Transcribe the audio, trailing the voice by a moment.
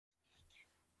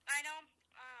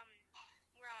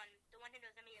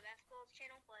basketball's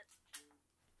channel, but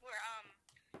we're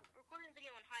recording a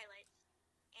video on highlights.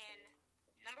 And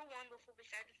number one, before we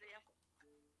start this video,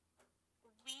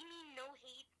 we need no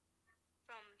hate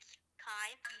from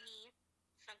Kai, me,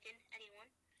 Sunken,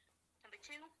 anyone. Number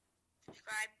two,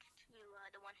 subscribe to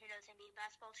the one who knows NBA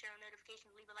basketball, share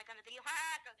notifications, leave a like on the video.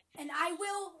 And I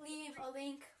will leave a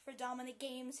link for Dominic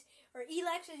Games, or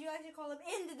Elex as you like to call him,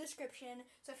 in the description.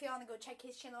 So if you want to go check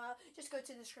his channel out, just go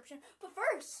to the description. But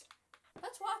first,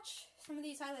 let's watch some of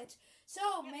these highlights.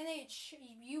 So, Manage,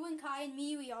 you and Kai and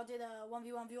me, we all did a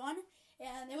 1v1v1.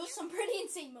 And it was some pretty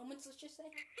insane moments, let's just say.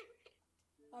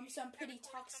 Some pretty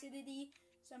toxicity.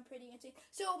 Some pretty insane.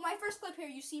 So, my first clip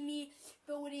here, you see me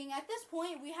building. At this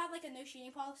point, we had like a no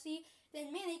shooting policy.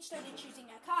 Then Manage started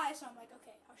shooting at Kai, so I'm like,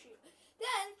 okay, I'll shoot.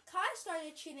 Then, Kai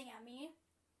started shooting at me.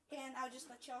 And I'll just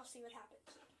let y'all see what happens.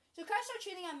 So, Kai starts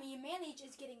shooting at me, Manage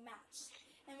is getting matched.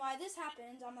 And while this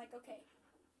happens, I'm like, okay.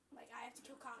 Like, I have to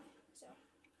kill Kai. So,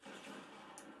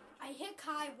 I hit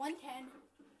Kai 110.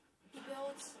 He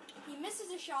builds. He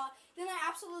misses a shot. Then I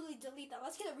absolutely delete that.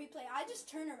 Let's get a replay. I just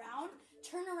turn around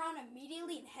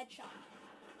immediately, and headshot.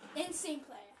 Insane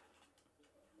play.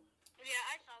 Yeah,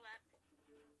 I saw that.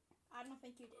 I don't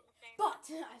think you did. But,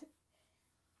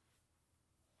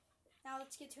 now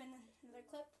let's get to another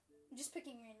clip. I'm just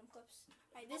picking random clips.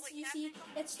 Alright, this you see,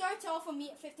 it starts off with me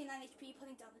at 59 HP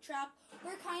putting down the trap.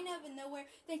 We're kind of in nowhere.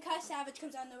 Then KySavge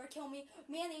comes out of nowhere, kill me.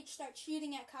 Manage starts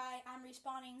shooting at Kai. I'm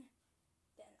respawning.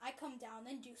 Then I come down,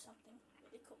 then do something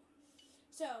really cool.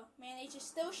 So, Manage is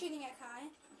still shooting at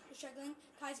Kai. We're struggling.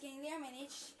 Kai's getting there.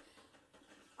 Manage.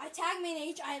 I tag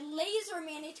Manage. I laser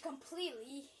Manage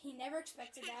completely. He never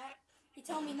expected that. He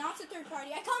told me not to third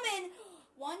party. I come in.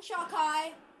 One shot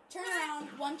Kai. Turn around.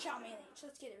 One shot Manage.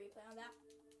 Let's get a replay on that.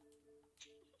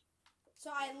 So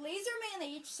I laser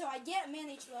Manage. So I get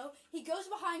Manage low. He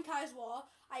goes behind Kai's wall.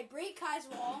 I break Kai's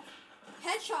wall.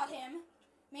 Headshot him.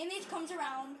 Manage comes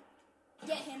around.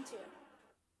 Get him too.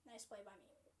 Nice play by me.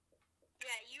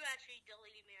 Yeah, you actually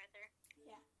deleted me right there.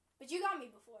 Yeah. But you got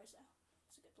me before, so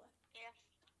it's a good play. Yeah.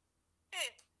 Hey,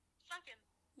 Sunken.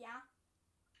 Yeah?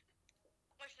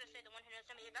 Or should I say the one who knows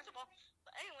NBA basketball?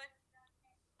 But anyway.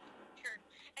 Sure.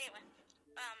 Anyway.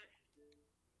 I'm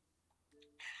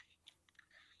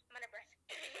out of breath.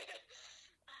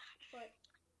 What?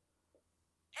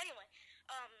 Anyway.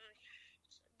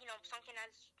 You know, Sunken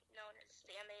as known as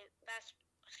the NBA basketball.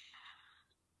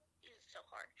 This is so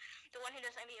hard. The one who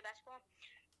does NBA basketball.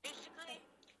 Basically,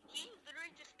 he literally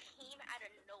just came out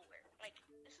of nowhere. Like,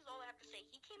 this is all I have to say.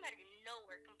 He came out of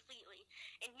nowhere completely.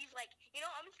 And he's like, you know,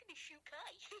 I'm just going to shoot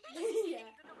Kai. Yeah.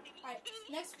 Alright,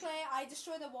 next play, I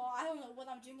destroy the wall. I don't know what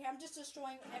I'm doing here. I'm just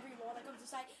destroying every wall that comes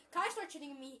inside. Kai starts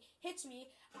shooting me, hits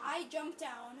me. I jump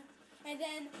down. And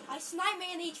then I snipe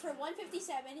Manage for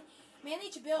 157.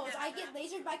 Manage builds. I get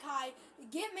lasered by Kai.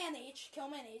 Get Manage.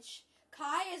 Kill Manage.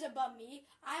 Kai is above me.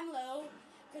 I'm low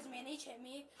because Manage hit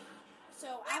me.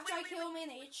 So after I kill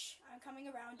Manage, I'm coming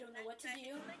around, don't know what to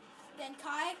do. Then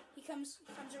Kai, he comes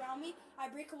around me. I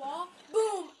break a wall.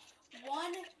 Boom!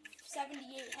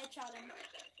 178 headshot him.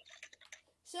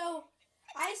 So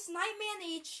I sniped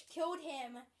Manage, killed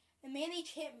him, and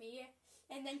Manage hit me.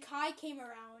 And then Kai came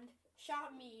around,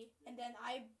 shot me, and then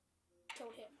I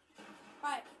killed him.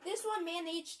 Alright, this one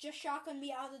Manage just shotgunned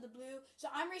me out of the blue. So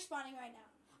I'm respawning right now.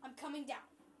 I'm coming down.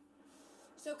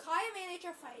 So Kai and Manage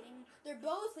are fighting. They're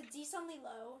both decently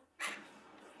low.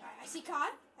 Alright, I see Kai.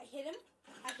 I hit him.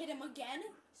 I hit him again.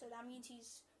 So that means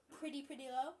he's pretty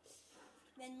low.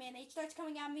 Then Manage starts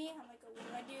coming at me. I'm like, oh, what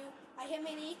do I do? I hit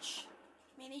Manage.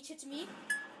 Manage hits me.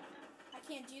 I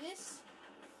can't do this.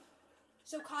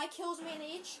 So Kai kills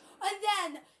Manage. And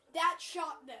then that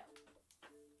shot though.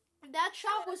 That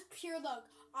shot was pure luck.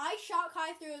 I shot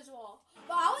Kai through his wall.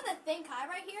 But I want to thank Kai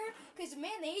right here, because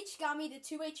Manage got me to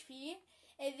 2 HP,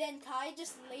 and then Kai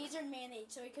just lasered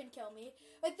Manage so he couldn't kill me.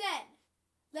 But then,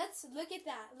 let's look at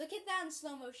that. Look at that in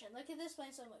slow motion. Look at this play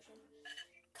in slow motion.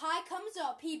 Kai comes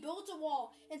up, he builds a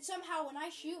wall, and somehow when I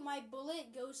shoot, my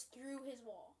bullet goes through his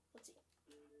wall. Let's see.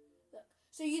 Look.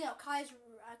 So you know, Kai's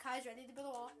ready to build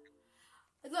a wall.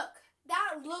 But look,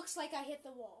 that looks like I hit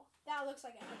the wall. That looks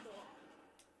like I hit the wall.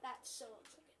 That so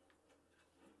looks like it.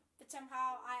 But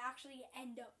somehow I actually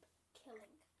end up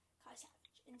killing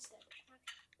KySavge instead.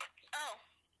 Oh.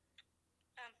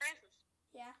 Francis.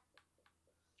 Yeah?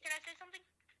 Can I say something?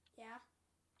 Yeah?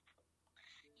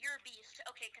 You're a beast.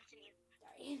 Okay, continue.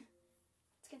 Sorry.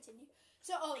 Let's continue.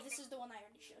 So, this is the one I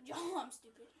already showed you. Oh, I'm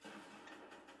stupid.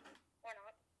 Or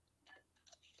not.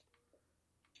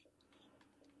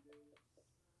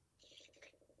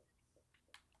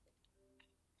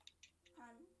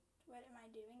 What am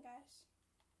I doing, guys?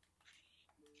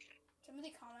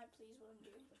 Somebody comment, please, what I'm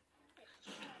doing.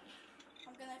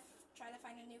 I'm gonna try to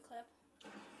find a new clip.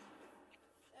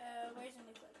 Where's a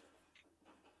new clip?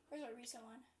 Where's a recent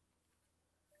one?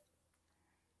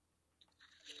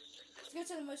 Let's go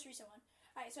to the most recent one.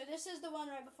 Alright, so this is the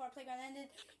one right before Playground ended.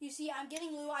 You see, I'm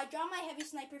getting loot. I draw my heavy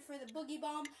sniper for the boogie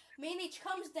bomb. Main H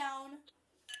comes down.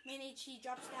 Main H, he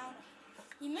drops down.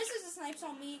 He misses the snipes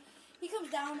on me. He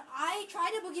comes down. I try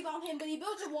to boogie bomb him, but he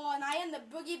builds a wall, and I end up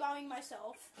boogie bombing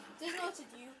myself. Doesn't know what to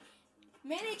do.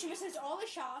 Man H misses all the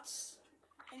shots,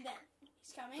 and then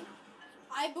he's coming.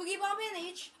 I boogie bomb Man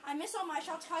H. I miss all my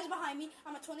shots. Kai's behind me.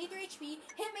 I'm at 23 HP.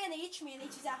 Hit Man H. Man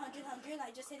H is at 100.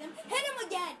 I just hit him. Hit him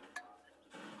again!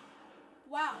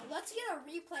 Wow, let's get a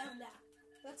replay on that.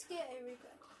 Let's get a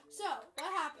replay. So,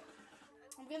 what happened?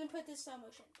 I'm going to put this slow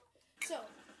motion. So,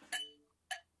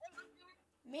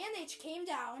 Man H came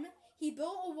down. He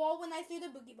built a wall when I threw the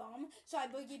boogie bomb, so I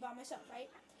boogie bomb myself, right?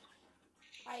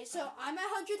 Alright, so I'm at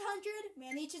 100.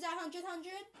 Man H is at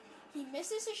 100. He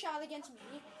misses a shot against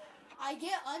me. I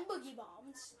get unboogie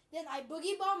bombed. Then I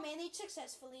boogie bomb Man H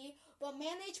successfully, but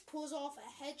Man H pulls off a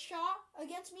headshot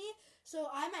against me, so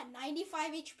I'm at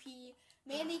 95 HP.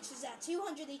 Man H is at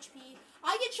 200 HP.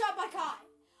 I get shot by Kai.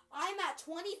 I'm at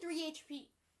 23 HP.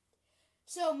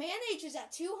 So Man H is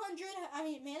at 200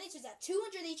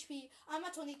 HP. I'm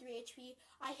at 23 HP.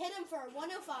 I hit him for a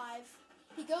 105.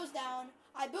 He goes down.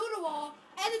 I build a wall,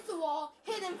 edit the wall,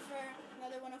 hit him for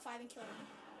another 105 and kill him.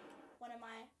 One of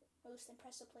my most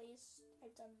impressive plays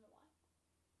I've done in a while.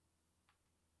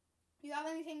 You have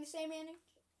anything to say, Man H?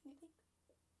 Anything?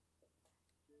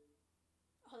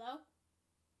 Hello?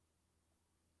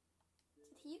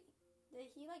 Did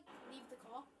he like leave the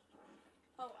call?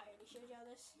 Oh, I already showed y'all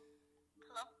this.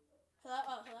 Hello? Hello?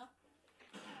 Oh, hello?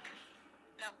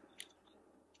 No.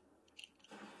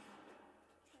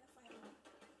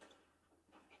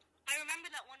 I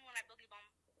remember that one when I boogie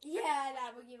bombed. Yeah,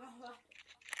 that boogie bomb.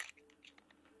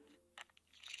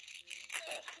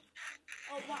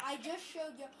 Oh, well, I just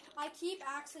showed you. I keep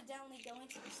accidentally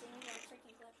going to the same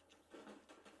freaking clip.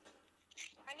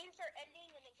 I need to start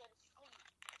editing and then go to sleep.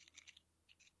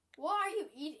 What are you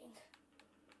eating?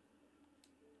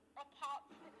 A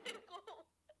popsicle.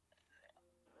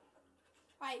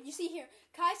 Alright, you see here.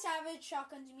 KySavge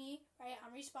shotguns me. Right,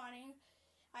 I'm respawning.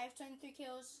 I have 23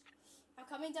 kills. I'm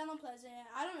coming down on Pleasant.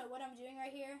 I don't know what I'm doing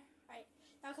right here. Alright,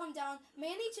 now come down.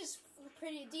 Man H is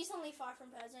pretty decently far from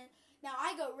Pleasant. Now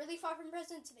I go really far from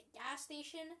Pleasant to the gas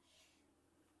station.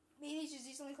 Man H is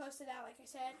decently close to that, like I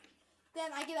said.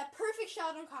 Then I get a perfect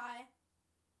shot on Kai.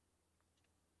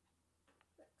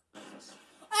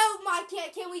 Oh my,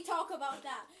 can we talk about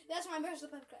that? That's my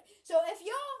personal play. So if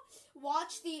y'all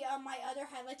watch the my other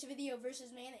highlights video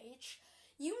versus Man H,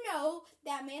 you know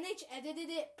that Man H edited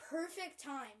it perfect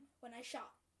time when I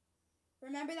shot.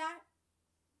 Remember that?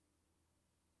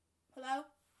 Hello?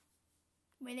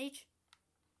 Man H?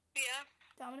 Yeah.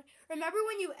 Dominic? Remember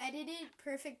when you edited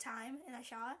perfect time and I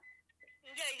shot?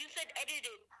 Yeah, you said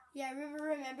edited. Yeah,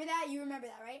 remember that? You remember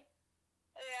that, right?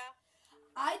 Yeah.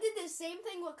 I did the same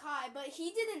thing with Kai, but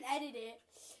he didn't edit it.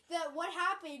 What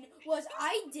happened was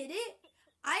I did it.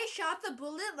 I shot the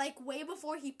bullet like way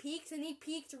before he peeked, and he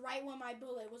peeked right when my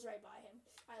bullet was right by him.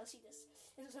 Alright, let's see this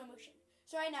in slow motion.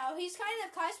 So right now, Kai's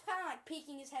kind of like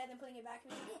peeking his head and putting it back.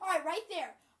 Alright, right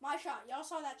there. My shot. Y'all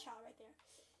saw that shot right there.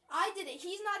 I did it.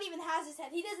 He's not even has his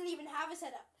head. He doesn't even have his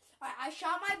head up. Alright, I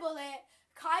shot my bullet.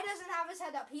 Kai doesn't have his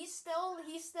head up. He's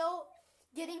still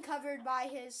getting covered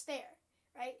by his stare.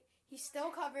 Right? He's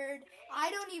still covered. I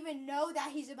don't even know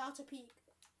that he's about to peek.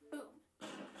 Boom.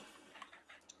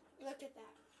 Look at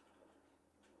that.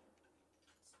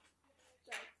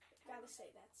 So, gotta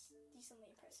say, that's decently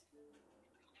impressive.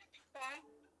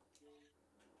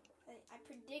 I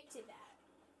predicted that.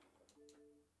 Let's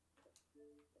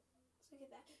look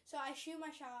at that. So I shoot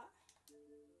my shot.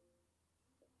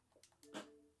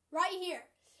 Right here.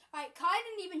 Alright, Kai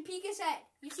didn't even peek his head.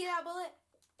 You see that bullet?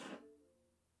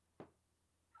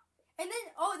 And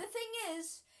then, the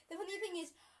funny thing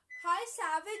is,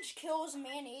 KySavge kills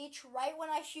Man H right when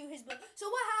I shoot his bullet. So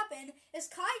what happened is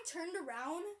Kai turned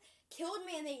around, killed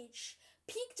Man H,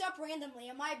 peeked up randomly,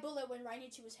 and my bullet went right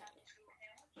into his head.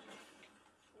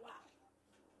 Wow.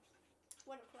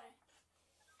 What a play.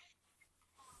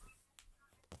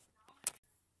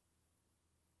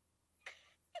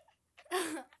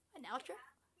 An outro?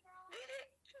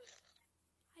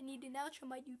 I need an outro,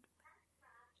 my dude.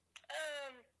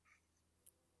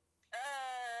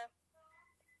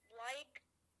 Like,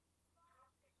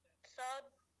 sub,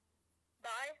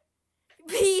 bye.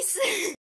 Peace.